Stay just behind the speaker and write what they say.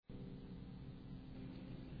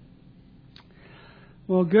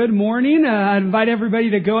Well, good morning. I invite everybody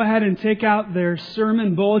to go ahead and take out their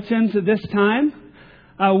sermon bulletins at this time.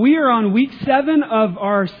 We are on week 7 of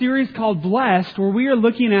our series called Blessed, where we are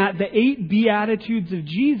looking at the 8 Beatitudes of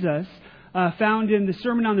Jesus found in the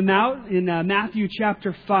Sermon on the Mount in Matthew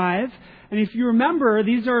chapter 5. And if you remember,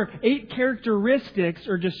 these are 8 characteristics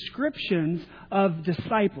or descriptions of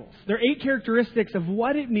disciples. They're 8 characteristics of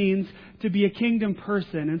what it means to be a kingdom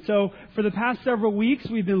person. And so for the past several weeks,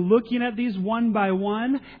 we've been looking at these one by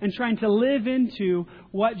one and trying to live into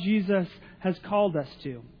what Jesus has called us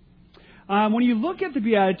to. When you look at the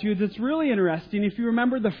Beatitudes, it's really interesting. If you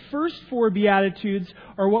remember, the first 4 Beatitudes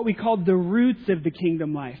are what we call the roots of the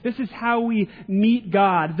kingdom life. This is how we meet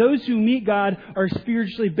God. Those who meet God are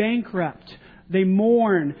spiritually bankrupt. They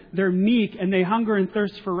mourn, they're meek, and they hunger and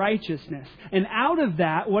thirst for righteousness. And out of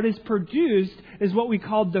that, what is produced is what we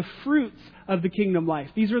call the fruits of the kingdom life.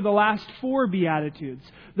 These are the last 4 Beatitudes.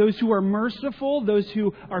 Those who are merciful, those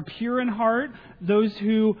who are pure in heart, those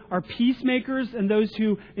who are peacemakers, and those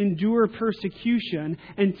who endure persecution.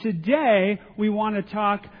 And today, we want to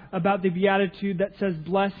talk about the Beatitude that says,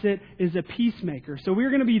 blessed is a peacemaker. So we're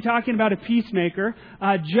going to be talking about a peacemaker.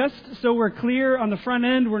 Just so we're clear on the front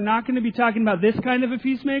end, we're not going to be talking about this kind of a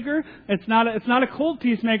peacemaker. It's not a cold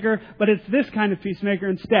peacemaker, but it's this kind of peacemaker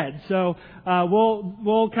instead. So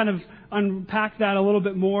we'll kind of unpack that a little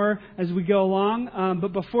bit more as we go along.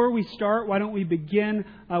 But before we start, why don't we begin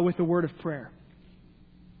with a word of prayer.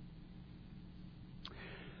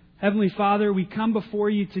 Heavenly Father, we come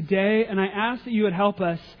before you today, and I ask that you would help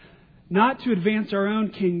us not to advance our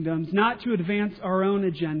own kingdoms, not to advance our own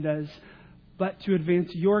agendas, but to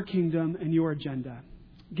advance your kingdom and your agenda.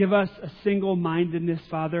 Give us a single-mindedness,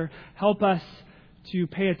 Father. Help us to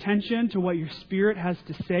pay attention to what your Spirit has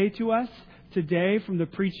to say to us today from the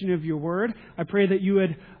preaching of your word. I pray that you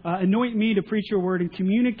would anoint me to preach your word and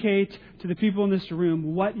communicate to the people in this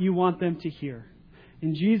room what you want them to hear.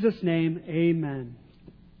 In Jesus' name, amen.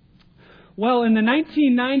 Well, in the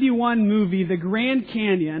 1991 movie, The Grand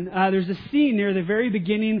Canyon, there's a scene near the very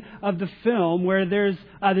beginning of the film where there's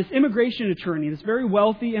this immigration attorney, this very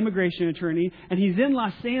wealthy immigration attorney, and he's in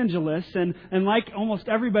Los Angeles, and like almost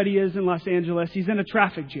everybody is in Los Angeles, he's in a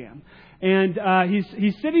traffic jam. And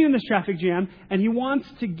he's sitting in this traffic jam, and he wants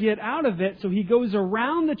to get out of it, so he goes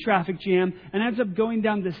around the traffic jam and ends up going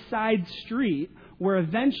down the side street, where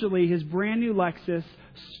eventually his brand new Lexus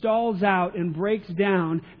stalls out and breaks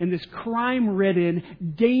down in this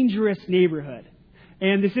crime-ridden, dangerous neighborhood.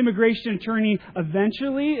 And this immigration attorney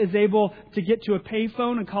eventually is able to get to a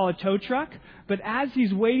payphone and call a tow truck. But as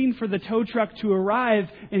he's waiting for the tow truck to arrive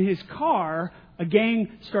in his car, a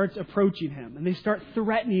gang starts approaching him. And they start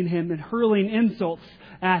threatening him and hurling insults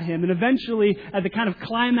at him. And eventually, at the kind of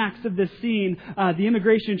climax of this scene, the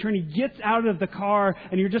immigration attorney gets out of the car,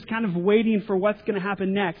 and you're just kind of waiting for what's going to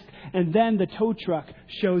happen next. And then the tow truck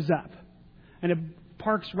shows up. And it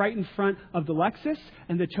parks right in front of the Lexus,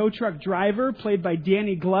 and the tow truck driver, played by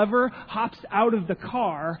Danny Glover, hops out of the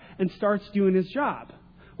car and starts doing his job.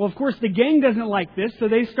 Well, of course, the gang doesn't like this, so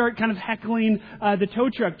they start kind of heckling the tow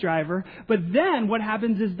truck driver. But then what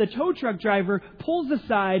happens is the tow truck driver pulls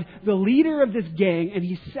aside the leader of this gang, and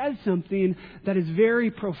he says something that is very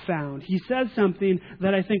profound. He says something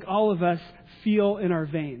that I think all of us feel in our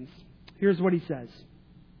veins. Here's what he says.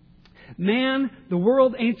 Man, the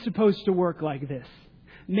world ain't supposed to work like this.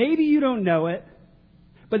 Maybe you don't know it,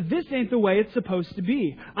 but this ain't the way it's supposed to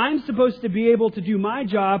be. I'm supposed to be able to do my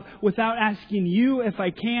job without asking you if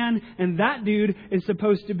I can, and that dude is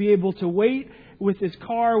supposed to be able to wait with his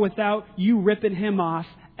car without you ripping him off.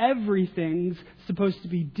 Everything's supposed to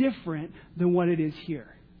be different than what it is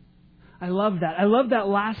here. I love that. I love that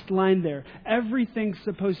last line there. Everything's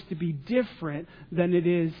supposed to be different than it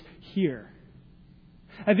is here.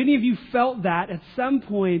 Have any of you felt that at some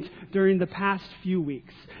point during the past few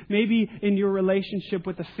weeks? Maybe in your relationship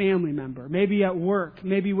with a family member, maybe at work,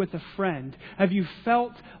 maybe with a friend. Have you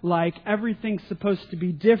felt like everything's supposed to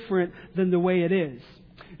be different than the way it is?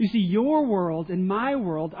 You see, your world and my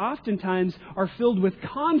world oftentimes are filled with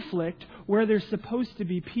conflict where there's supposed to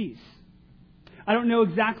be peace. I don't know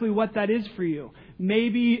exactly what that is for you.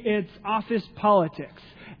 Maybe it's office politics.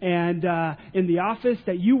 And in the office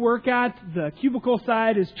that you work at, the cubicle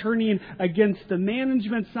side is turning against the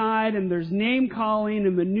management side, and there's name calling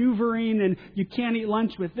and maneuvering, and you can't eat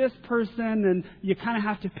lunch with this person, and you kind of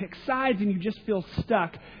have to pick sides, and you just feel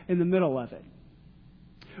stuck in the middle of it.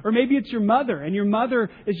 Or maybe it's your mother, and your mother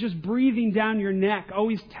is just breathing down your neck,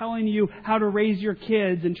 always telling you how to raise your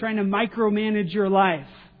kids and trying to micromanage your life.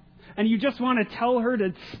 And you just want to tell her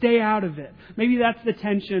to stay out of it. Maybe that's the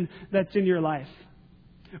tension that's in your life.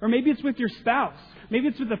 Or maybe it's with your spouse. Maybe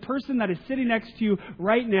it's with the person that is sitting next to you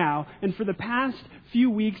right now. And for the past few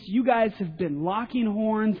weeks, you guys have been locking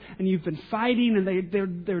horns and you've been fighting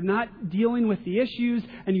and they're not dealing with the issues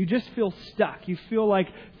and you just feel stuck. You feel like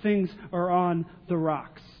things are on the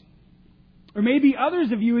rocks. Or maybe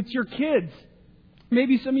others of you, it's your kids.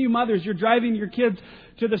 Maybe some of you mothers, you're driving your kids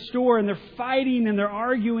to the store and they're fighting and they're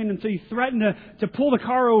arguing, and so you threaten to pull the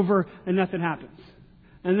car over and nothing happens.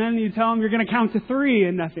 And then you tell them you're going to count to 3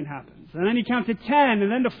 and nothing happens. And then you count to 10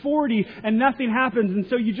 and then to 40 and nothing happens. And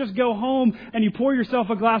so you just go home and you pour yourself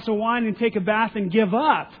a glass of wine and take a bath and give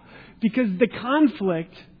up because the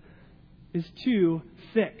conflict is too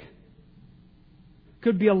thick.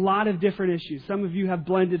 Could be a lot of different issues. Some of you have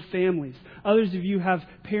blended families. Others of you have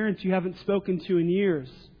parents you haven't spoken to in years.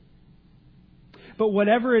 But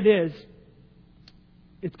whatever it is,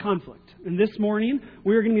 it's conflict. And this morning,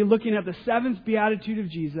 we're going to be looking at the 7th Beatitude of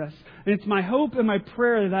Jesus. And it's my hope and my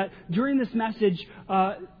prayer that during this message,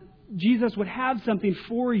 Jesus would have something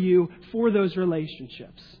for you for those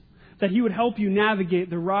relationships. That He would help you navigate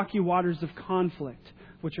the rocky waters of conflict,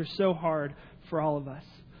 which are so hard for all of us.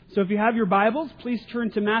 So if you have your Bibles, please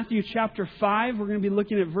turn to Matthew chapter 5. We're going to be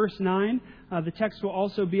looking at verse 9. The text will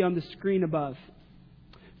also be on the screen above.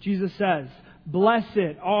 Jesus says,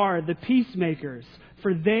 "Blessed are the peacemakers,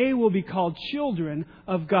 for they will be called children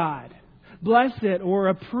of God. Blessed or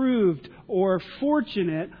approved or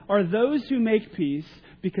fortunate are those who make peace,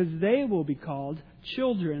 because they will be called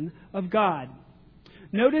children of God."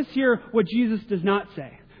 Notice here what Jesus does not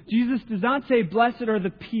say. Jesus does not say, "Blessed are the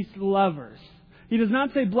peace lovers." He does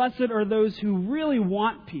not say, "Blessed are those who really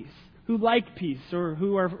want peace, who like peace, or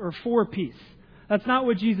who are for peace." That's not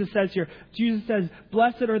what Jesus says here. Jesus says,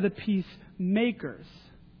 "Blessed are the peacemakers."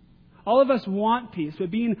 All of us want peace,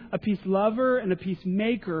 but being a peace lover and a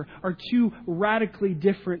peacemaker are two radically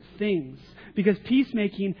different things. Because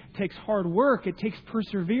peacemaking takes hard work. It takes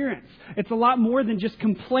perseverance. It's a lot more than just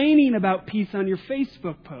complaining about peace on your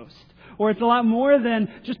Facebook post. Or it's a lot more than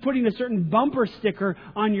just putting a certain bumper sticker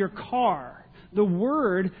on your car. The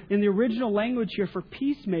word in the original language here for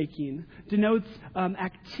peacemaking denotes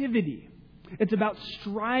activity. It's about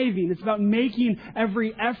striving. It's about making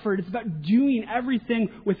every effort. It's about doing everything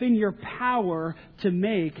within your power to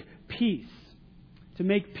make peace. To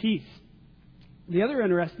make peace. The other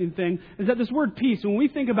interesting thing is that this word peace, when we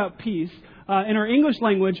think about peace, in our English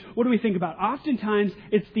language, what do we think about? Oftentimes,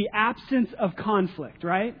 it's the absence of conflict,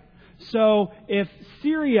 right? So if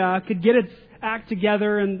Syria could get its act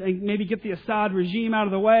together and maybe get the Assad regime out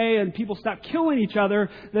of the way and people stop killing each other,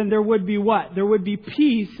 then there would be what? There would be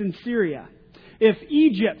peace in Syria. If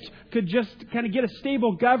Egypt could just kind of get a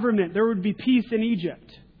stable government, there would be peace in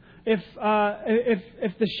Egypt. If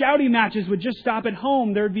the shouting matches would just stop at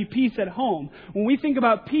home, there would be peace at home. When we think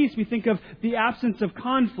about peace, we think of the absence of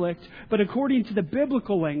conflict. But according to the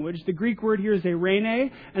biblical language, the Greek word here is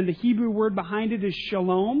eirene, and the Hebrew word behind it is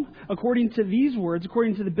shalom. According to these words,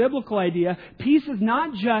 according to the biblical idea, peace is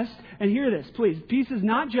not just, and hear this, please, peace is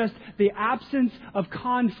not just the absence of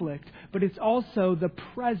conflict, but it's also the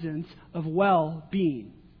presence of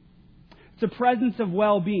well-being. It's a presence of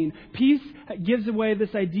well-being. Peace gives away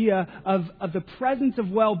this idea of the presence of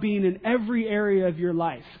well-being in every area of your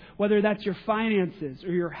life, whether that's your finances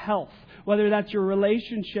or your health, whether that's your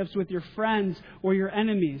relationships with your friends or your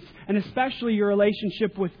enemies, and especially your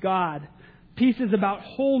relationship with God. Peace is about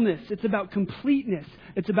wholeness. It's about completeness.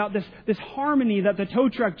 It's about this harmony that the tow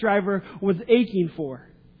truck driver was aching for.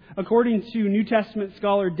 According to New Testament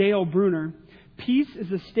scholar Dale Bruner, peace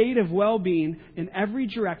is a state of well-being in every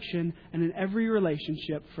direction and in every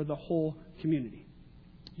relationship for the whole community.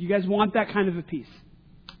 You guys want that kind of a peace?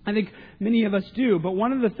 I think many of us do, but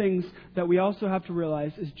one of the things that we also have to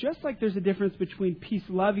realize is just like there's a difference between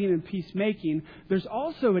peace-loving and peacemaking, there's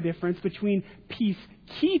also a difference between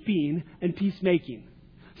peacekeeping and peacemaking.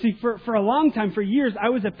 See, for a long time, for years, I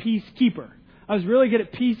was a peacekeeper. I was really good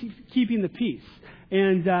at keeping the peace.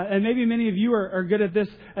 And maybe many of you are good at this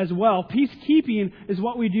as well. Peacekeeping is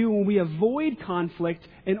what we do when we avoid conflict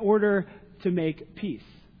in order to make peace.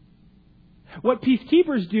 What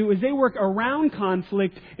peacekeepers do is they work around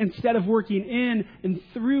conflict instead of working in and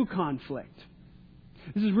through conflict.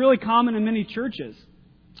 This is really common in many churches.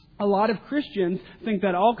 A lot of Christians think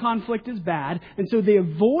that all conflict is bad, and so they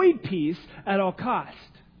avoid peace at all cost.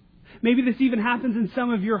 Maybe this even happens in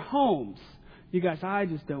some of your homes. You guys, I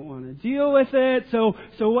just don't want to deal with it. So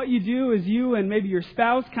what you do is you and maybe your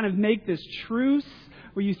spouse kind of make this truce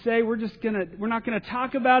where you say we're not gonna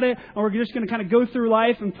talk about it, and we're just gonna kind of go through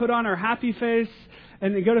life and put on our happy face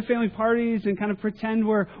and then go to family parties and kind of pretend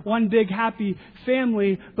we're one big happy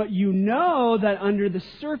family, but you know that under the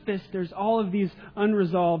surface there's all of these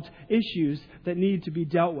unresolved issues that need to be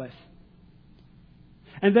dealt with.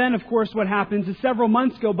 And then, of course, what happens is several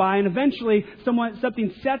months go by and eventually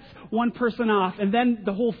something sets one person off, and then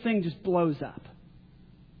the whole thing just blows up.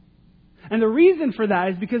 And the reason for that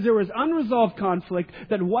is because there was unresolved conflict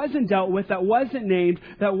that wasn't dealt with, that wasn't named,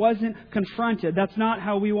 that wasn't confronted. That's not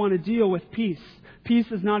how we want to deal with peace. Peace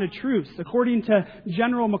is not a truce. According to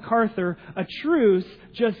General MacArthur, a truce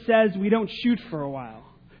just says we don't shoot for a while.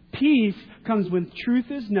 Peace comes when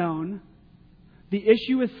truth is known, the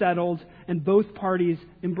issue is settled, and both parties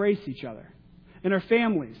embrace each other. In our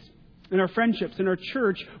families, in our friendships, in our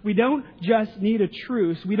church, we don't just need a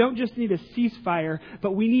truce. We don't just need a ceasefire,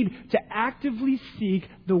 but we need to actively seek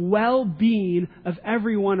the well-being of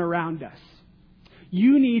everyone around us.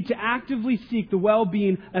 You need to actively seek the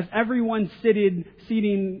well-being of everyone sitting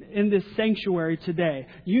in this sanctuary today.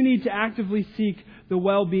 You need to actively seek the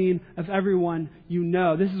well-being of everyone you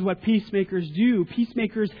know. This is what peacemakers do.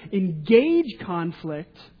 Peacemakers engage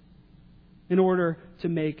conflict in order to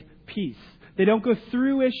make peace. They don't go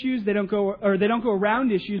through issues, they don't go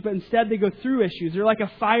around issues, but instead they go through issues. They're like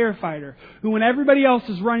a firefighter who, when everybody else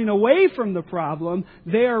is running away from the problem,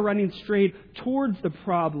 they are running straight towards the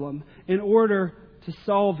problem in order to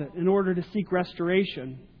solve it, in order to seek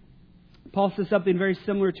restoration. Paul says something very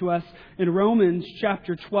similar to us in Romans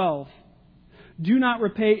chapter 12. Do not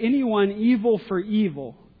repay anyone evil for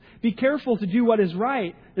evil. Be careful to do what is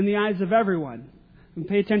right in the eyes of everyone. And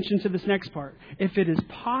pay attention to this next part. If it is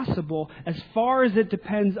possible, as far as it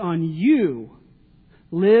depends on you,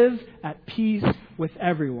 live at peace with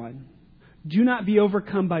everyone. Do not be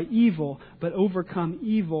overcome by evil, but overcome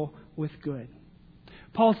evil with good.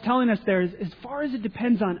 Paul's telling us there is, as far as it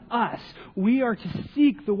depends on us, we are to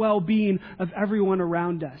seek the well-being of everyone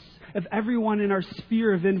around us, of everyone in our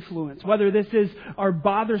sphere of influence, whether this is our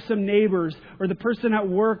bothersome neighbors or the person at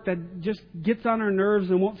work that just gets on our nerves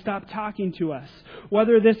and won't stop talking to us,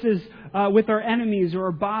 whether this is with our enemies or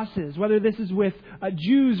our bosses, whether this is with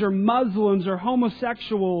Jews or Muslims or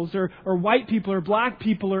homosexuals or white people or black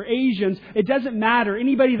people or Asians. It doesn't matter.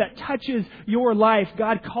 Anybody that touches your life,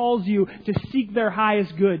 God calls you to seek their highest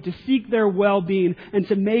good, to seek their well-being, and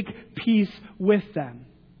to make peace with them.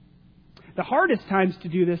 The hardest times to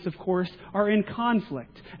do this, of course, are in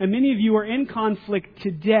conflict. And many of you are in conflict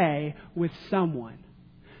today with someone.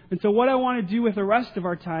 And so what I want to do with the rest of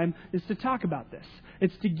our time is to talk about this.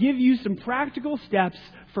 It's to give you some practical steps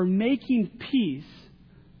for making peace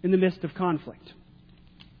in the midst of conflict.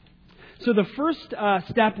 So the first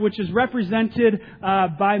step, which is represented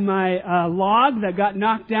by my log that got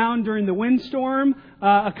knocked down during the windstorm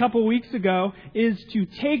a couple weeks ago, is to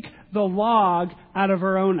take the log out of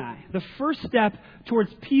our own eye. The first step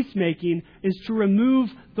towards peacemaking is to remove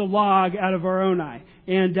the log out of our own eye.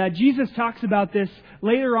 And Jesus talks about this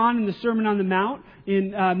later on in the Sermon on the Mount.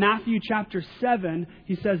 In Matthew chapter 7,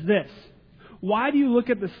 he says this: why do you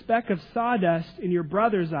look at the speck of sawdust in your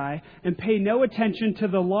brother's eye and pay no attention to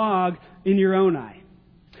the log in your own eye?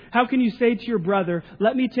 How can you say to your brother,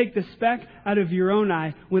 let me take the speck out of your own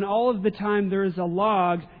eye, when all of the time there is a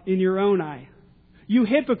log in your own eye? You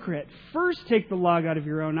hypocrite, first take the log out of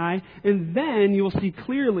your own eye, and then you will see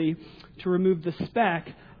clearly to remove the speck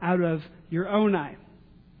out of your own eye.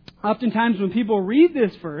 Oftentimes when people read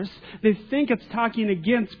this verse, they think it's talking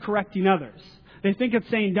against correcting others. They think it's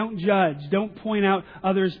saying, don't judge, don't point out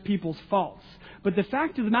others people's faults. But the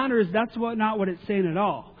fact of the matter is that's not what it's saying at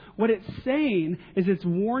all. What it's saying is it's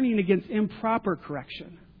warning against improper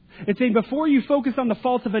correction. It's saying before you focus on the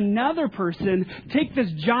faults of another person, take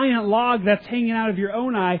this giant log that's hanging out of your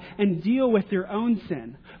own eye and deal with your own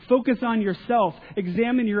sin. Focus on yourself.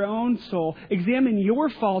 Examine your own soul. Examine your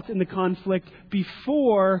faults in the conflict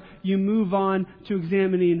before you move on to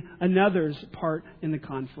examining another's part in the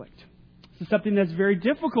conflict. This is something that's very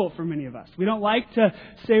difficult for many of us. We don't like to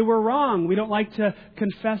say we're wrong. We don't like to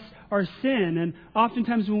confess our sin. And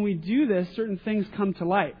oftentimes when we do this, certain things come to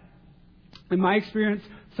light. In my experience,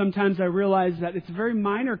 sometimes I realize that it's a very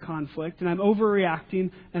minor conflict and I'm overreacting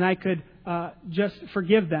and I could just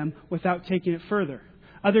forgive them without taking it further.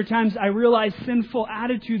 Other times I realize sinful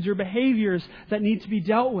attitudes or behaviors that need to be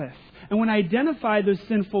dealt with. And when I identify those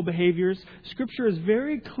sinful behaviors, Scripture is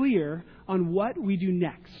very clear on what we do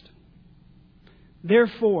next.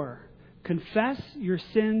 Therefore, confess your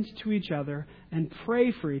sins to each other and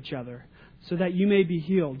pray for each other so that you may be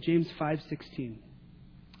healed. James 5:16.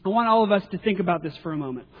 I want all of us to think about this for a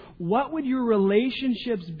moment. What would your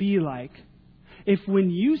relationships be like if when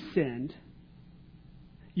you sinned,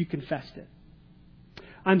 you confessed it.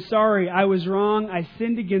 I'm sorry, I was wrong, I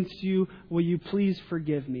sinned against you, will you please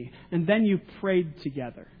forgive me? And then you prayed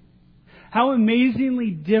together. How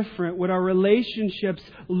amazingly different would our relationships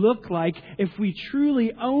look like if we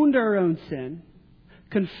truly owned our own sin,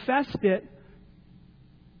 confessed it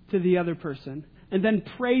to the other person, and then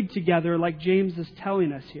prayed together like James is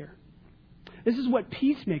telling us here. This is what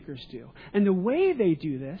peacemakers do. And the way they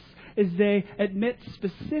do this is they admit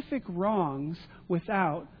specific wrongs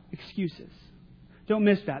without excuses. Don't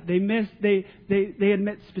miss that. They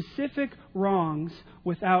admit specific wrongs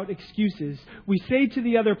without excuses. We say to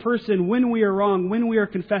the other person when we are wrong, when we are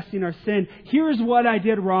confessing our sin, here's what I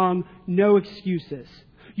did wrong, no excuses.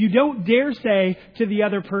 You don't dare say to the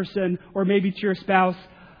other person or maybe to your spouse,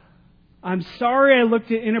 I'm sorry I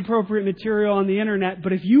looked at inappropriate material on the internet,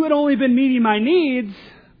 but if you had only been meeting my needs,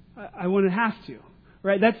 I wouldn't have to.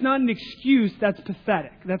 Right? That's not an excuse. That's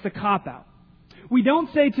pathetic. That's a cop-out. We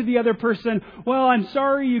don't say to the other person, well, I'm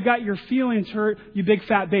sorry you got your feelings hurt, you big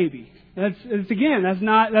fat baby. That's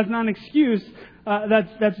not an excuse.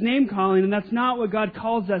 That's name calling, and that's not what God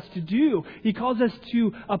calls us to do. He calls us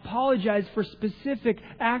to apologize for specific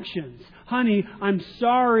actions. Honey, I'm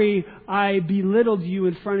sorry I belittled you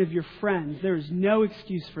in front of your friends. There is no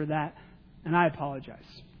excuse for that, and I apologize.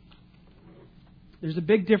 There's a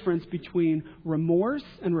big difference between remorse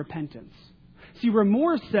and repentance. See,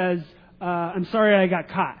 remorse says, I'm sorry I got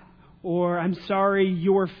caught, or I'm sorry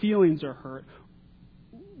your feelings are hurt.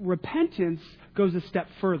 Repentance goes a step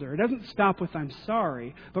further. It doesn't stop with I'm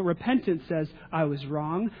sorry, but repentance says, I was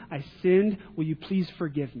wrong, I sinned, will you please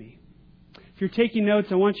forgive me? If you're taking notes,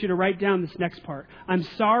 I want you to write down this next part. I'm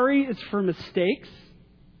sorry is for mistakes.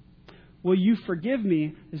 Will you forgive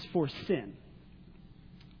me is for sin.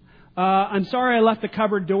 I'm sorry I left the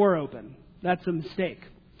cupboard door open. That's a mistake.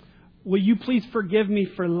 Will you please forgive me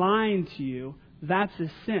for lying to you? That's a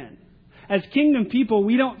sin. As kingdom people,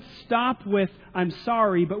 we don't stop with I'm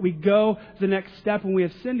sorry, but we go the next step when we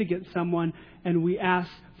have sinned against someone and we ask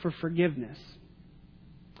for forgiveness.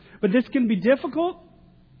 But this can be difficult,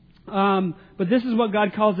 but this is what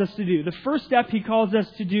God calls us to do. The first step He calls us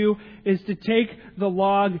to do is to take the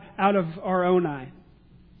log out of our own eye.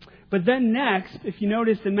 But then next, if you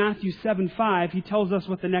notice in Matthew 7:5, He tells us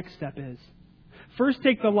what the next step is. First,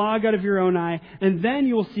 take the log out of your own eye, and then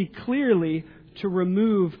you will see clearly to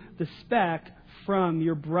remove the speck from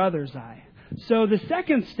your brother's eye. So the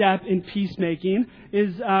second step in peacemaking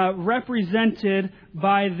is represented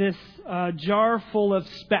by this jar full of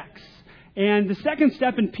specks. And the second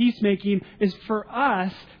step in peacemaking is for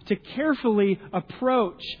us to carefully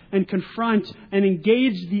approach and confront and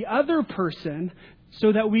engage the other person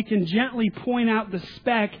so that we can gently point out the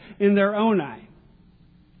speck in their own eye.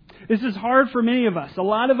 This is hard for many of us. A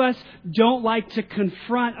lot of us don't like to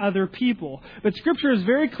confront other people. But Scripture is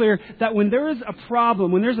very clear that when there is a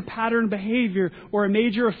problem, when there's a pattern of behavior or a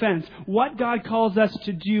major offense, what God calls us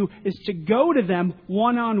to do is to go to them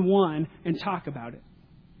one-on-one and talk about it.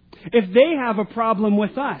 If they have a problem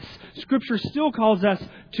with us, Scripture still calls us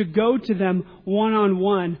to go to them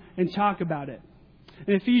one-on-one and talk about it.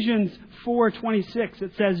 In Ephesians 4:26,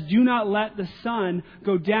 it says, do not let the sun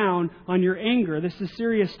go down on your anger. This is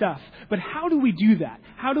serious stuff. But how do we do that?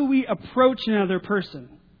 How do we approach another person?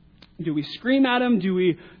 Do we scream at them? Do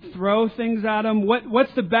we throw things at them?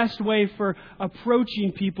 What's the best way for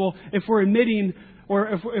approaching people if we're admitting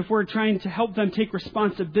or if we're trying to help them take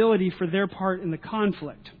responsibility for their part in the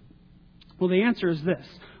conflict? Well, the answer is this.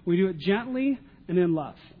 We do it gently and in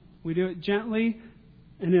love. We do it gently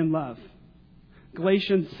and in love.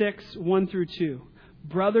 Galatians 6:1-2.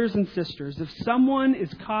 Brothers and sisters, if someone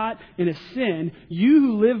is caught in a sin, you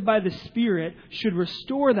who live by the Spirit should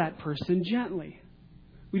restore that person gently.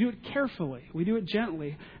 We do it carefully. We do it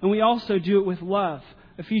gently. And we also do it with love.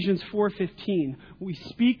 Ephesians 4:15. We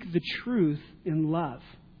speak the truth in love.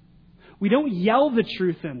 We don't yell the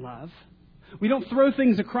truth in love. We don't throw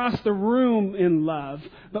things across the room in love,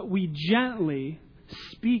 but we gently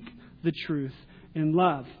speak the truth in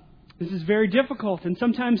love. This is very difficult, and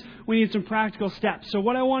sometimes we need some practical steps. So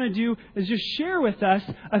what I want to do is just share with us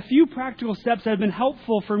a few practical steps that have been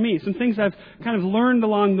helpful for me, some things I've kind of learned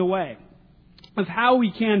along the way of how we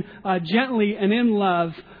can gently and in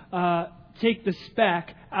love take the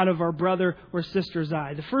speck out of our brother or sister's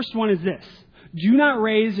eye. The first one is this. Do not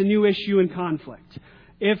raise a new issue in conflict.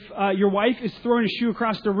 If your wife is throwing a shoe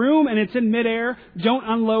across the room and it's in midair, don't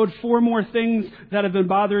unload 4 more things that have been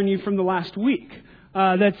bothering you from the last week.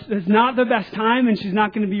 That's not the best time, and she's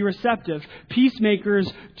not going to be receptive. Peacemakers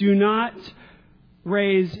do not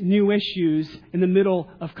raise new issues in the middle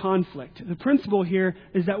of conflict. The principle here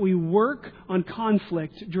is that we work on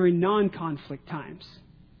conflict during non-conflict times.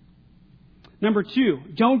 Number 2,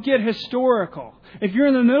 don't get historical. If you're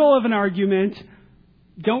in the middle of an argument,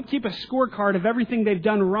 don't keep a scorecard of everything they've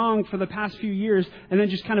done wrong for the past few years and then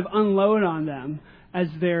just kind of unload on them as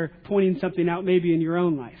they're pointing something out maybe in your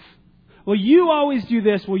own life. Well, you always do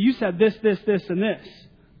this. Well, you said this, this, this, and this.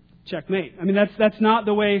 Checkmate. I mean, that's not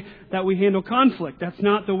the way that we handle conflict. That's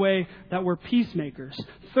not the way that we're peacemakers.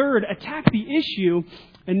 Third, attack the issue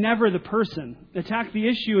and never the person. Attack the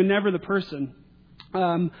issue and never the person.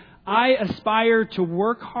 I aspire to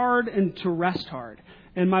work hard and to rest hard.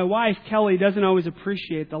 And my wife, Kelly, doesn't always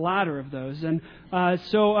appreciate the latter of those. And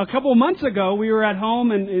so a couple of months ago, we were at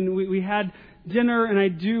home and we had dinner, and I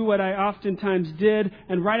do what I oftentimes did.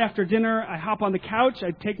 And right after dinner, I hop on the couch,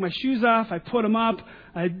 I take my shoes off, I put them up,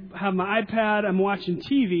 I have my iPad, I'm watching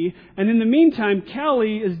TV. And in the meantime,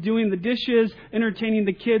 Kelly is doing the dishes, entertaining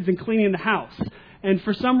the kids, and cleaning the house. And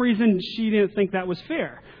for some reason, she didn't think that was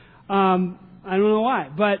fair. I don't know why,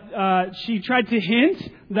 but she tried to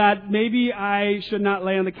hint that maybe I should not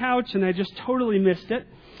lay on the couch, and I just totally missed it.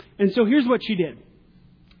 And so here's what she did.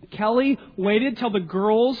 Kelly waited till the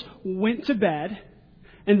girls went to bed,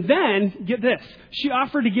 and then, get this, she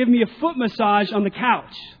offered to give me a foot massage on the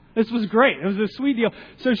couch. This was great. It was a sweet deal.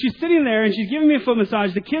 So she's sitting there and she's giving me a foot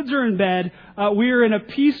massage. The kids are in bed. We are in a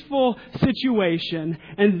peaceful situation.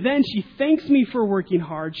 And then she thanks me for working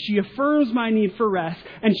hard. She affirms my need for rest.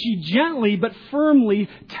 And she gently but firmly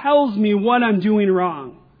tells me what I'm doing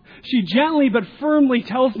wrong. She gently but firmly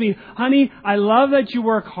tells me, honey, I love that you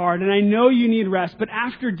work hard and I know you need rest. But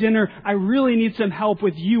after dinner, I really need some help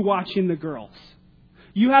with you watching the girls.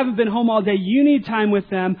 You haven't been home all day. You need time with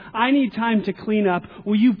them. I need time to clean up.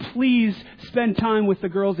 Will you please spend time with the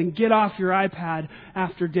girls and get off your iPad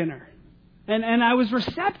after dinner? And I was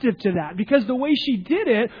receptive to that because the way she did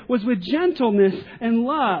it was with gentleness and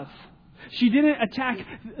love. She didn't attack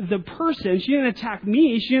the person. She didn't attack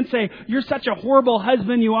me. She didn't say, you're such a horrible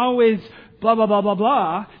husband. You always blah, blah, blah, blah,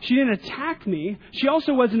 blah. She didn't attack me. She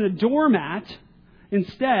also wasn't a doormat.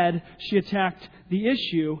 Instead, she attacked the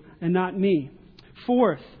issue and not me.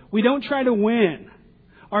 Fourth, we don't try to win.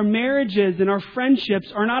 Our marriages and our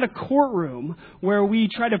friendships are not a courtroom where we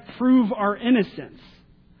try to prove our innocence.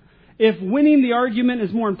 If winning the argument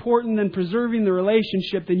is more important than preserving the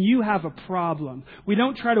relationship, then you have a problem. We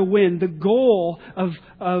don't try to win. The goal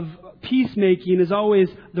of peacemaking is always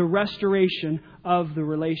the restoration of the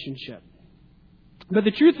relationship. But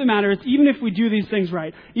the truth of the matter is, even if we do these things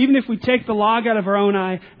right, even if we take the log out of our own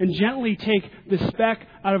eye and gently take the speck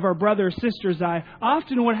out of our brother or sister's eye,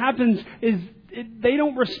 often what happens is they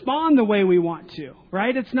don't respond the way we want to,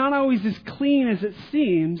 right? It's not always as clean as it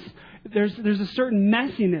seems. There's a certain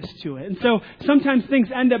messiness to it. And so sometimes things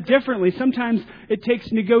end up differently. Sometimes it takes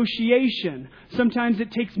negotiation. Sometimes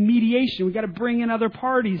it takes mediation. We've got to bring in other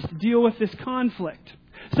parties to deal with this conflict.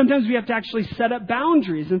 Sometimes we have to actually set up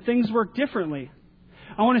boundaries and things work differently.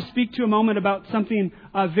 I want to speak to a moment about something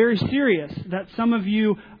very serious that some of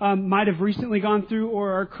you might have recently gone through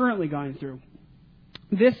or are currently going through.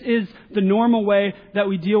 This is the normal way that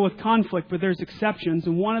we deal with conflict, but there's exceptions,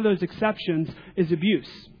 and one of those exceptions is abuse.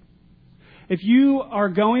 If you are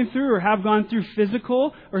going through or have gone through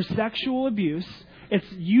physical or sexual abuse, it's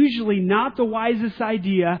usually not the wisest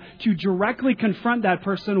idea to directly confront that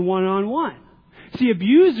person one-on-one. See,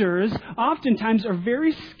 abusers oftentimes are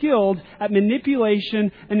very skilled at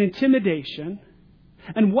manipulation and intimidation.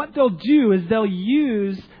 And what they'll do is they'll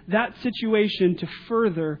use that situation to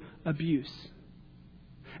further abuse.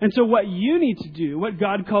 And so what you need to do, what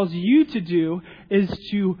God calls you to do, is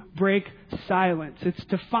to break silence. It's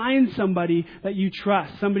to find somebody that you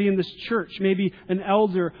trust, somebody in this church, maybe an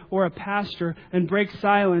elder or a pastor, and break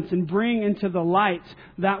silence and bring into the light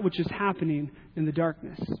that which is happening in the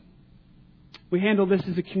darkness. We handle this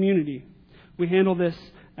as a community. We handle this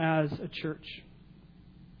as a church.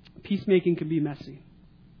 Peacemaking can be messy.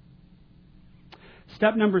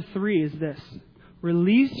 Step number 3 is this.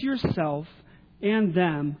 Release yourself and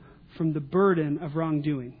them from the burden of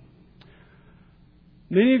wrongdoing.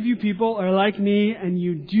 Many of you people are like me and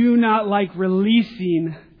you do not like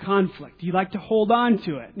releasing conflict. You like to hold on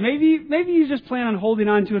to it. Maybe you just plan on holding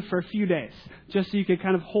on to it for a few days, just so you can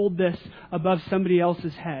kind of hold this above somebody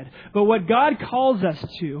else's head. But what God calls us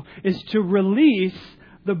to is to release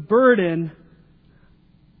the burden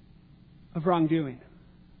of wrongdoing.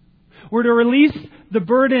 We're to release the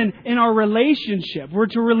burden in our relationship. We're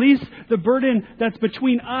to release the burden that's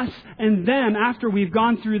between us and them after we've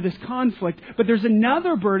gone through this conflict. But there's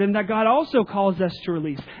another burden that God also calls us to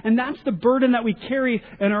release. And that's the burden that we carry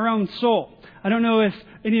in our own soul. I don't know if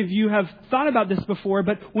any of you have thought about this before,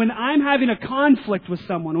 but when I'm having a conflict with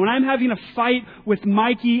someone, when I'm having a fight with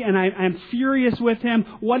Mikey and I'm furious with him,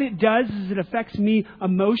 what it does is it affects me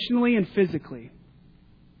emotionally and physically.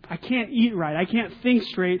 I can't eat right. I can't think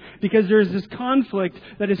straight because there's this conflict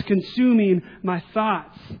that is consuming my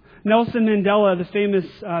thoughts. Nelson Mandela, the famous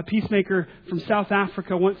peacemaker from South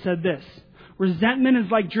Africa, once said this: resentment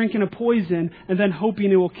is like drinking a poison and then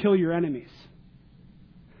hoping it will kill your enemies.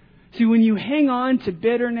 See, when you hang on to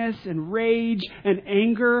bitterness and rage and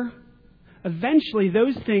anger, eventually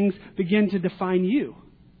those things begin to define you.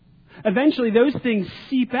 Eventually those things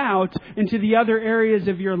seep out into the other areas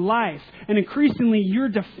of your life. And increasingly you're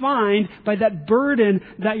defined by that burden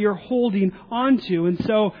that you're holding onto. And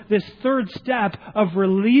so this third step of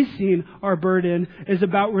releasing our burden is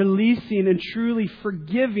about releasing and truly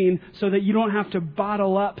forgiving so that you don't have to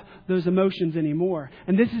bottle up those emotions anymore.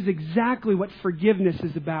 And this is exactly what forgiveness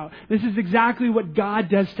is about. This is exactly what God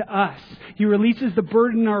does to us. He releases the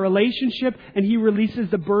burden in our relationship, and He releases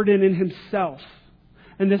the burden in Himself.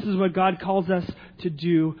 And this is what God calls us to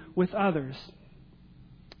do with others.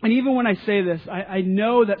 And even when I say this, I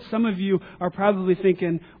know that some of you are probably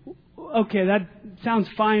thinking, okay, that sounds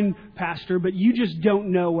fine, Pastor, but you just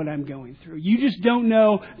don't know what I'm going through. You just don't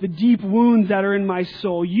know the deep wounds that are in my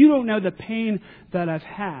soul. You don't know the pain that I've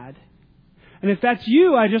had. And if that's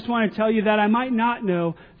you, I just want to tell you that I might not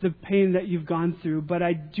know the pain that you've gone through, but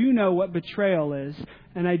I do know what betrayal is.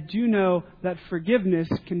 And I do know that forgiveness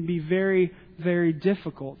can be very, very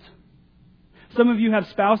difficult. Some of you have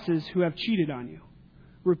spouses who have cheated on you,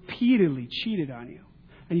 repeatedly cheated on you.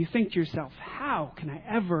 And you think to yourself, how can I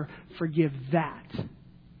ever forgive that?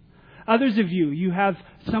 Others of you, you have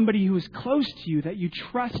somebody who is close to you that you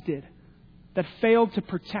trusted that failed to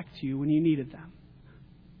protect you when you needed them.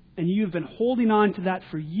 And you've been holding on to that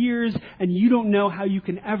for years, and you don't know how you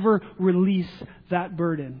can ever release that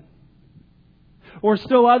burden. Or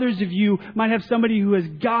still others of you might have somebody who has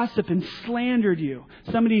gossiped and slandered you.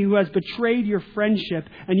 Somebody who has betrayed your friendship.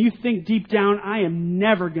 And you think deep down, I am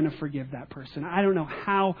never going to forgive that person. I don't know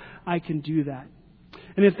how I can do that.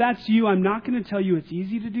 And if that's you, I'm not going to tell you it's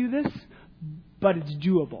easy to do this, but it's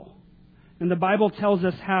doable. And the Bible tells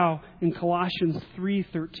us how in Colossians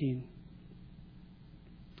 3:13.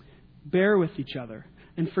 Bear with each other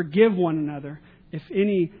and forgive one another if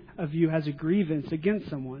any of you has a grievance against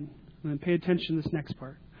someone. And then pay attention to this next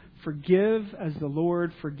part. Forgive as the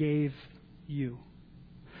Lord forgave you.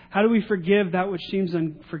 How do we forgive that which seems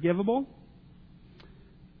unforgivable?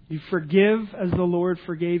 You forgive as the Lord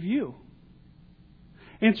forgave you.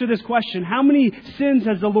 Answer this question. How many sins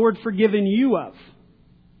has the Lord forgiven you of?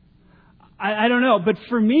 I don't know. But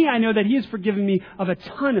for me, I know that He has forgiven me of a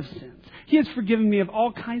ton of sins. He has forgiven me of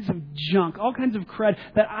all kinds of junk, all kinds of crud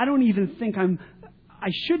that I don't even think I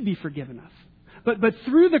should be forgiven of. But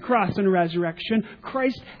through the cross and resurrection,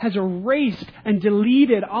 Christ has erased and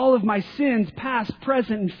deleted all of my sins, past,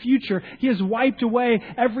 present, and future. He has wiped away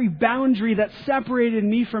every boundary that separated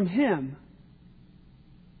me from Him.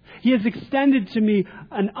 He has extended to me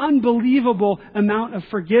an unbelievable amount of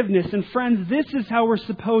forgiveness. And friends, this is how we're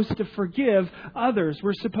supposed to forgive others.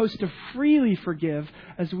 We're supposed to freely forgive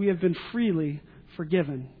as we have been freely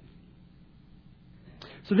forgiven.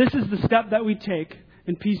 So this is the step that we take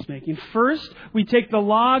in peacemaking. First, we take the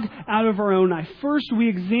log out of our own eye. First, we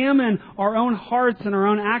examine our own hearts and our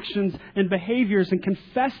own actions and behaviors and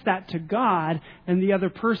confess that to God and the other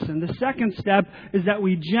person. The second step is that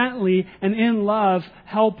we gently and in love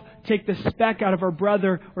help take the speck out of our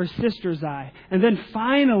brother or sister's eye. And then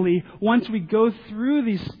finally, once we go through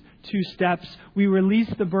these two steps, we release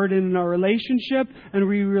the burden in our relationship and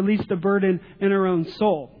we release the burden in our own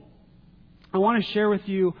soul. I want to share with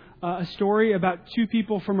you a story about two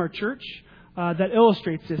people from our church that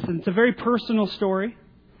illustrates this. And it's a very personal story.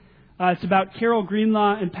 It's about Carol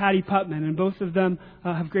Greenlaw and Patty Putman, and both of them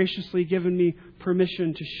have graciously given me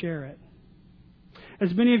permission to share it.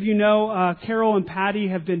 As many of you know, Carol and Patty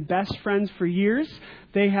have been best friends for years.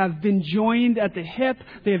 They have been joined at the hip.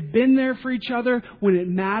 They have been there for each other when it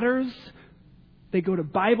matters. They go to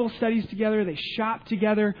Bible studies together. They shop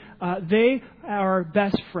together. They are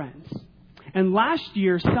best friends. And last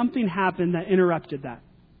year, something happened that interrupted that.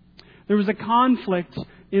 There was a conflict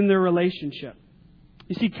in their relationship.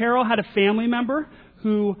 You see, Carol had a family member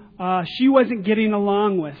who she wasn't getting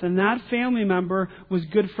along with. And that family member was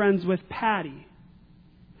good friends with Patty.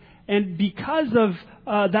 And because of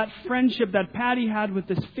that friendship that Patty had with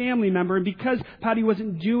this family member, and because Patty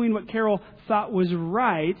wasn't doing what Carol thought was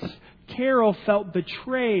right, Carol felt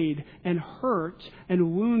betrayed and hurt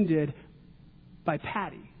and wounded by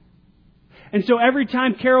Patty. And so every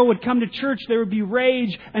time Carol would come to church, there would be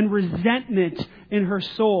rage and resentment in her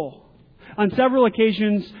soul. On several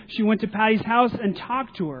occasions, she went to Patty's house and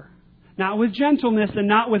talked to her. Not with gentleness and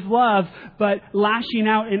not with love, but lashing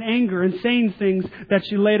out in anger and saying things that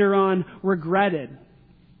she later on regretted.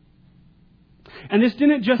 And this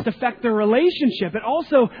didn't just affect their relationship. It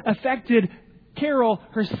also affected Carol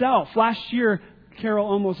herself. Last year, Carol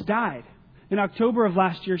almost died. In October of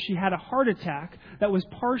last year, she had a heart attack that was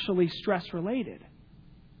partially stress-related.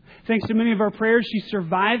 Thanks to many of our prayers, she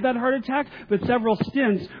survived that heart attack, but several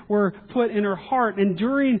stents were put in her heart. And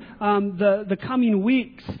during the coming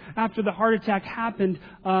weeks after the heart attack happened,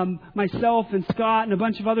 myself and Scott and a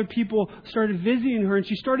bunch of other people started visiting her, and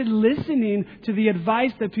she started listening to the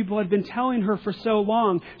advice that people had been telling her for so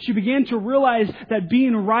long. She began to realize that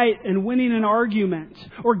being right and winning an argument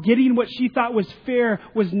or getting what she thought was fair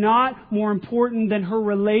was not more important than her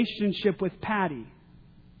relationship with Patty.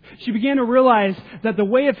 She began to realize that the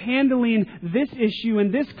way of handling this issue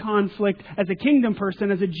and this conflict as a kingdom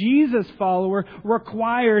person, as a Jesus follower,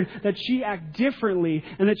 required that she act differently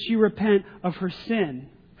and that she repent of her sin.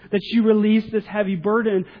 That she release this heavy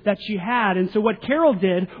burden that she had. And so what Carol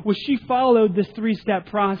did was she followed this 3-step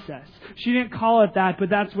process. She didn't call it that, but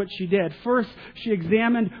that's what she did. First, she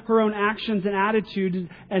examined her own actions and attitudes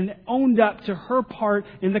and owned up to her part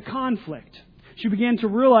in the conflict. She began to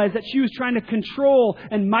realize that she was trying to control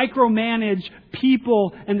and micromanage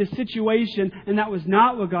people and the situation, and that was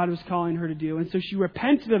not what God was calling her to do. And so she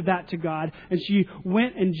repented of that to God, and she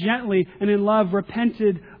went and gently and in love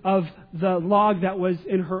repented of the log that was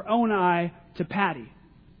in her own eye to Patty.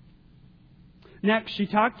 Next, she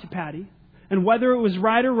talked to Patty, and whether it was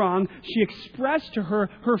right or wrong, she expressed to her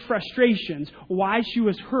her frustrations, why she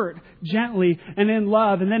was hurt, gently and in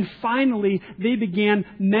love. And then finally, they began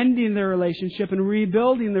mending their relationship and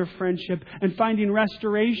rebuilding their friendship and finding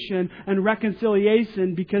restoration and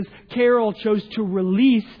reconciliation because Carol chose to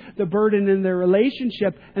release the burden in their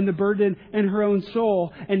relationship and the burden in her own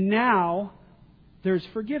soul. And now there's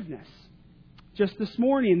forgiveness. Just this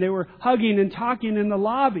morning, they were hugging and talking in the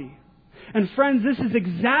lobby. And friends, this is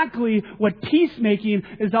exactly what peacemaking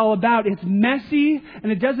is all about. It's messy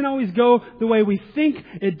and it doesn't always go the way we think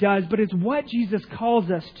it does, but it's what Jesus calls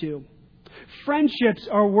us to. Friendships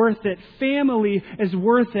are worth it. Family is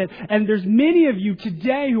worth it. And there's many of you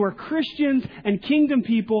today who are Christians and kingdom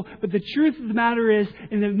people, but the truth of the matter is,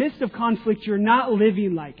 in the midst of conflict, you're not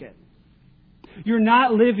living like it. You're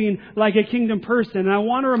not living like a kingdom person. And I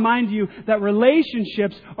want to remind you that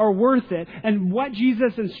relationships are worth it. And what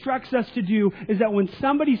Jesus instructs us to do is that when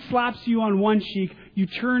somebody slaps you on one cheek, you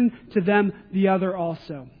turn to them the other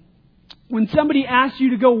also. When somebody asks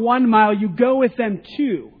you to go 1 mile, you go with them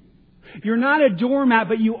 2. You're not a doormat,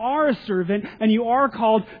 but you are a servant, and you are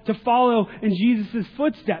called to follow in Jesus'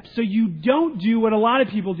 footsteps. So you don't do what a lot of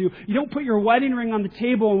people do. You don't put your wedding ring on the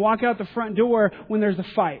table and walk out the front door when there's a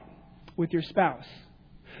fight with your spouse.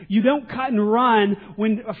 You don't cut and run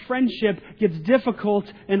when a friendship gets difficult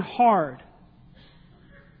and hard.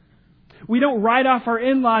 We don't write off our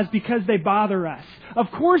in-laws because they bother us.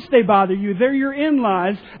 Of course they bother you. They're your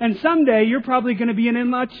in-laws, and someday you're probably going to be an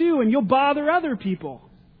in-law too, and you'll bother other people.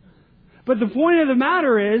 But the point of the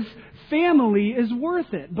matter is, family is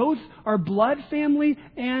worth it. Both our blood family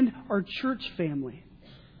and our church family.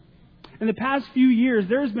 In the past few years,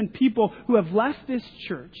 there's been people who have left this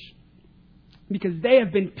church because they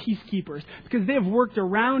have been peacekeepers, because they have worked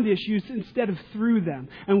around issues instead of through them.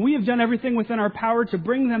 And we have done everything within our power to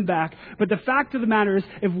bring them back. But the fact of the matter is,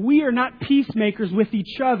 if we are not peacemakers with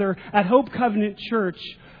each other at Hope Covenant Church,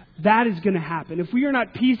 that is going to happen. If we are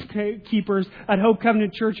not peacekeepers at Hope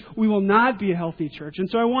Covenant Church, we will not be a healthy church. And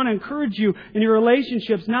so I want to encourage you in your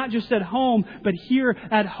relationships, not just at home, but here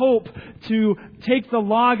at Hope, to take the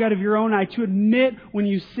log out of your own eye, to admit when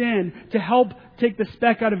you sin, to help take the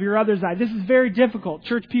speck out of your other's eye. This is very difficult.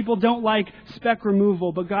 Church people don't like speck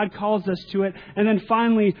removal, but God calls us to it. And then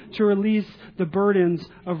finally, to release the burdens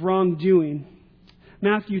of wrongdoing.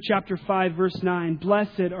 Matthew chapter 5, verse 9,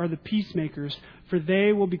 "Blessed are the peacemakers, for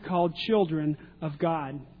they will be called children of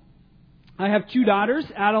God." I have 2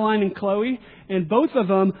 daughters, Adeline and Chloe, and both of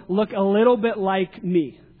them look a little bit like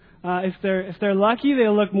me. If they're lucky, they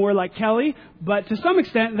look more like Kelly, but to some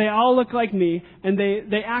extent, they all look like me, and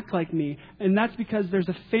they act like me. And that's because there's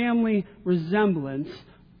a family resemblance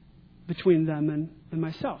between them and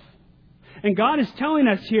myself. And God is telling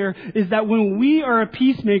us here is that when we are a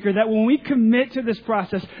peacemaker, that when we commit to this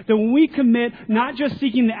process, that when we commit not just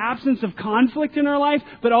seeking the absence of conflict in our life,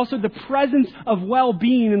 but also the presence of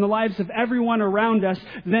well-being in the lives of everyone around us,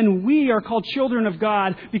 then we are called children of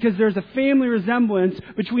God because there's a family resemblance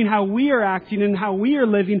between how we are acting and how we are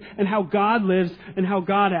living and how God lives and how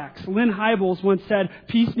God acts. Lynn Hybels once said,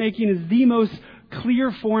 peacemaking is the most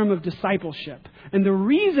clear form of discipleship. And the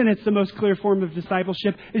reason it's the most clear form of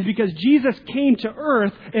discipleship is because Jesus came to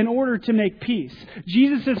earth in order to make peace.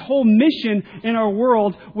 Jesus' whole mission in our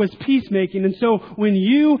world was peacemaking. And so when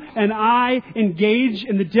you and I engage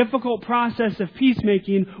in the difficult process of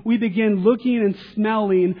peacemaking, we begin looking and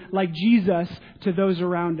smelling like Jesus to those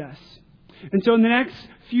around us. And so in the next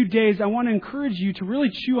few days, I want to encourage you to really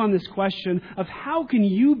chew on this question of how can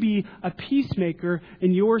you be a peacemaker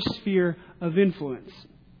in your sphere of influence.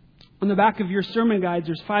 On the back of your sermon guides,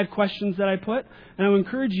 there's 5 questions that I put. And I would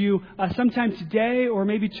encourage you sometime today or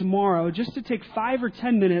maybe tomorrow just to take 5 or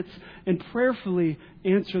 10 minutes and prayerfully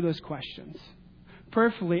answer those questions.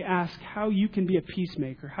 Prayerfully ask how you can be a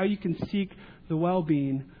peacemaker, how you can seek the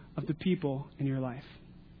well-being of the people in your life.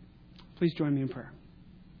 Please join me in prayer.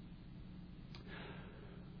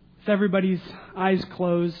 With everybody's eyes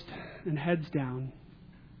closed and heads down,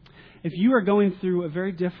 if you are going through a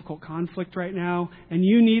very difficult conflict right now and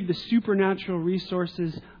you need the supernatural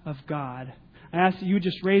resources of God, I ask that you would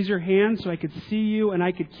just raise your hand so I could see you and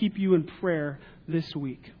I could keep you in prayer this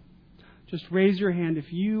week. Just raise your hand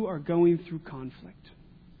if you are going through conflict.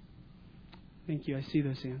 Thank you. I see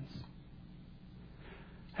those hands.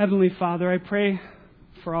 Heavenly Father, I pray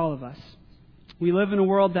for all of us. We live in a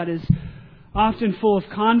world that is often full of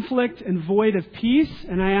conflict and void of peace.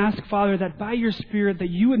 And I ask, Father, that by your Spirit that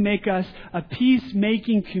you would make us a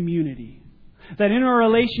peacemaking community. That in our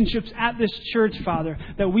relationships at this church, Father,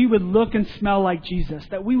 that we would look and smell like Jesus.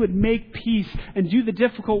 That we would make peace and do the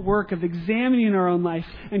difficult work of examining our own life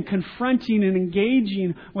and confronting and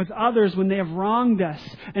engaging with others when they have wronged us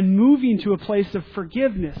and moving to a place of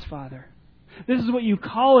forgiveness, Father. This is what you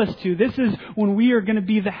call us to. This is when we are going to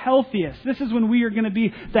be the healthiest. This is when we are going to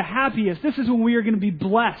be the happiest. This is when we are going to be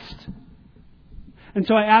blessed. And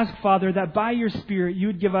so I ask, Father, that by your Spirit you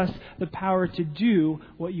would give us the power to do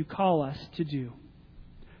what you call us to do.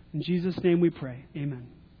 In Jesus' name we pray. Amen.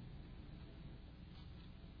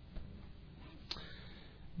 I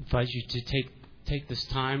invite you to take this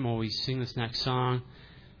time while we sing this next song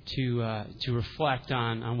to reflect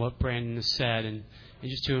on what Brandon has said and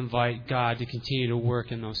just to invite God to continue to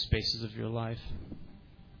work in those spaces of your life.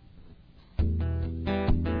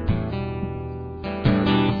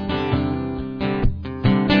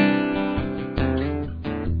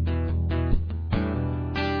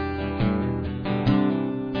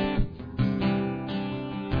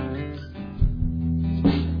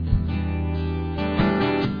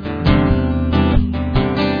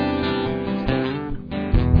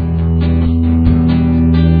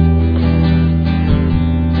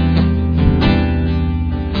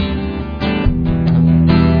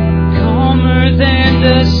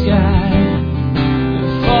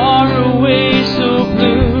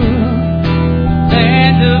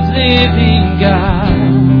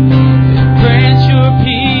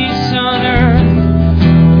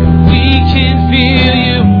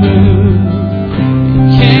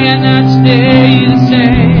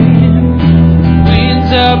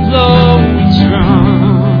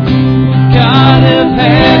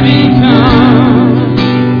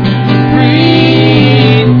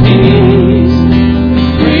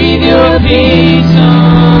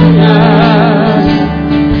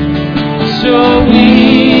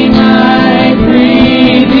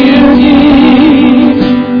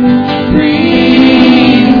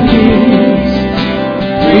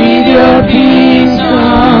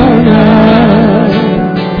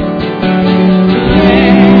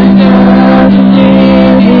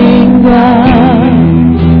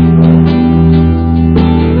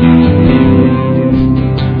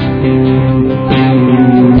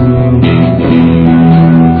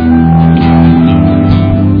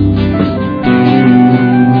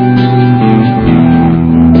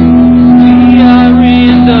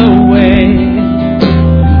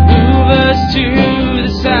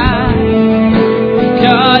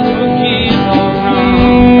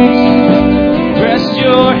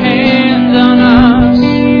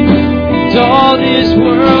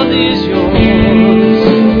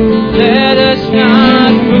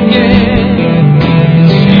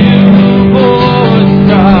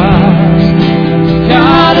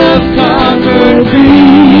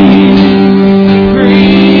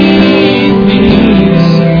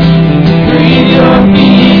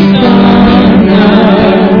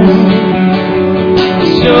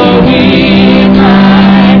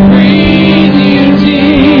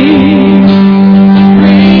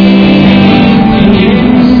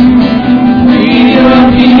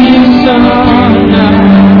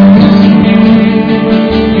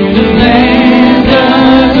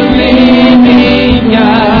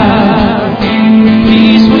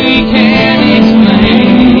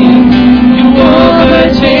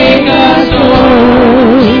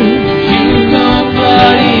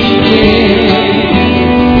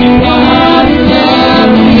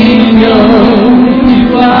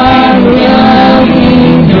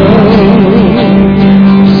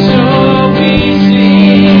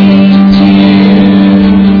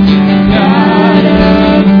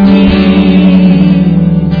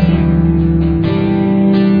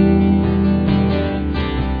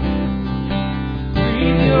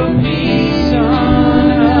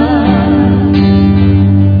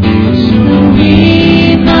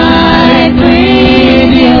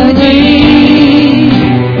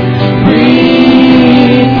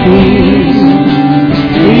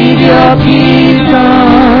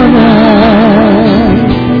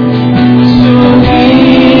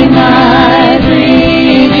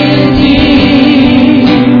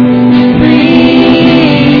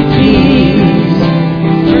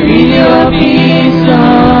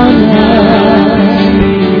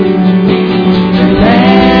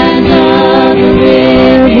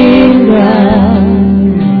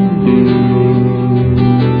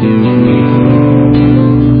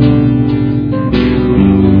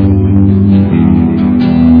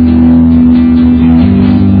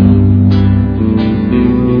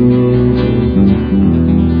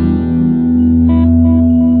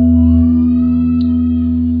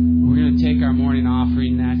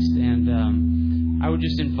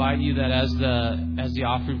 as the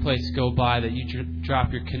offering plates go by, that you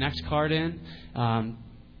drop your Connect card in.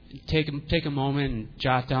 Take a moment and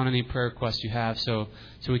jot down any prayer requests you have, so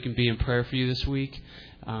we can be in prayer for you this week.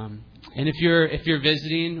 And if you're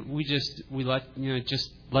visiting, we let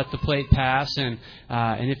the plate pass, and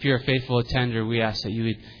if you're a faithful attender, we ask that you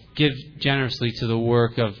would give generously to the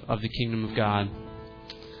work of the kingdom of God.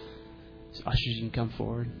 So ushers, you can come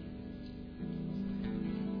forward.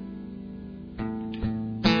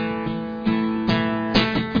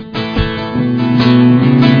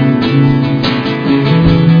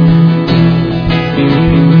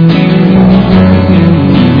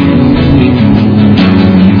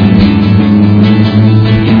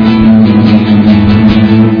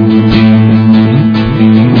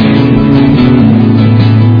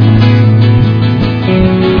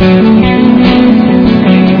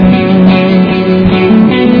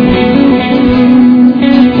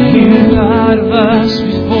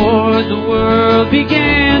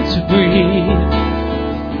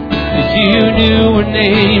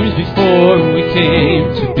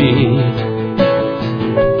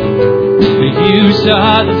 You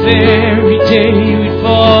saw the very day we'd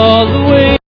fall away.